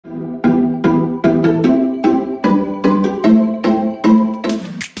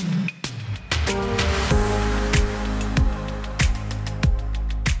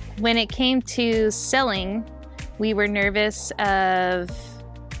When it came to selling, we were nervous of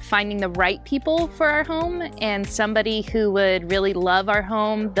finding the right people for our home and somebody who would really love our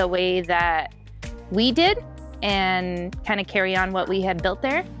home the way that we did and kind of carry on what we had built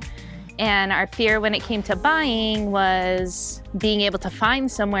there. And our fear when it came to buying was being able to find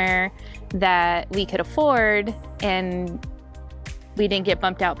somewhere that we could afford and we didn't get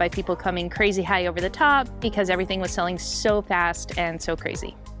bumped out by people coming crazy high over the top because everything was selling so fast and so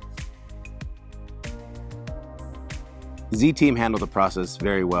crazy. The Z team handled the process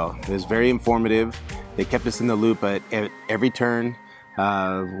very well. It was very informative. They kept us in the loop at every turn.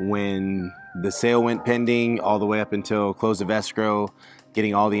 When the sale went pending, all the way up until close of escrow,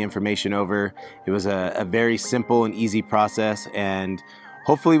 getting all the information over. It was a very simple and easy process, and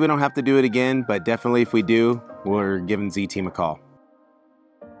hopefully we don't have to do it again, but definitely if we do, we're giving Z team a call.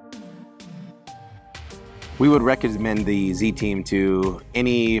 We would recommend the Z team to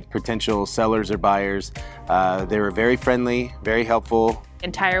any potential sellers or buyers. They were very friendly, very helpful.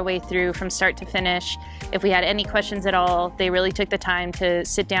 Entire way through from start to finish. If we had any questions at all, they really took the time to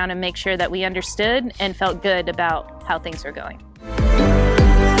sit down and make sure that we understood and felt good about how things were going.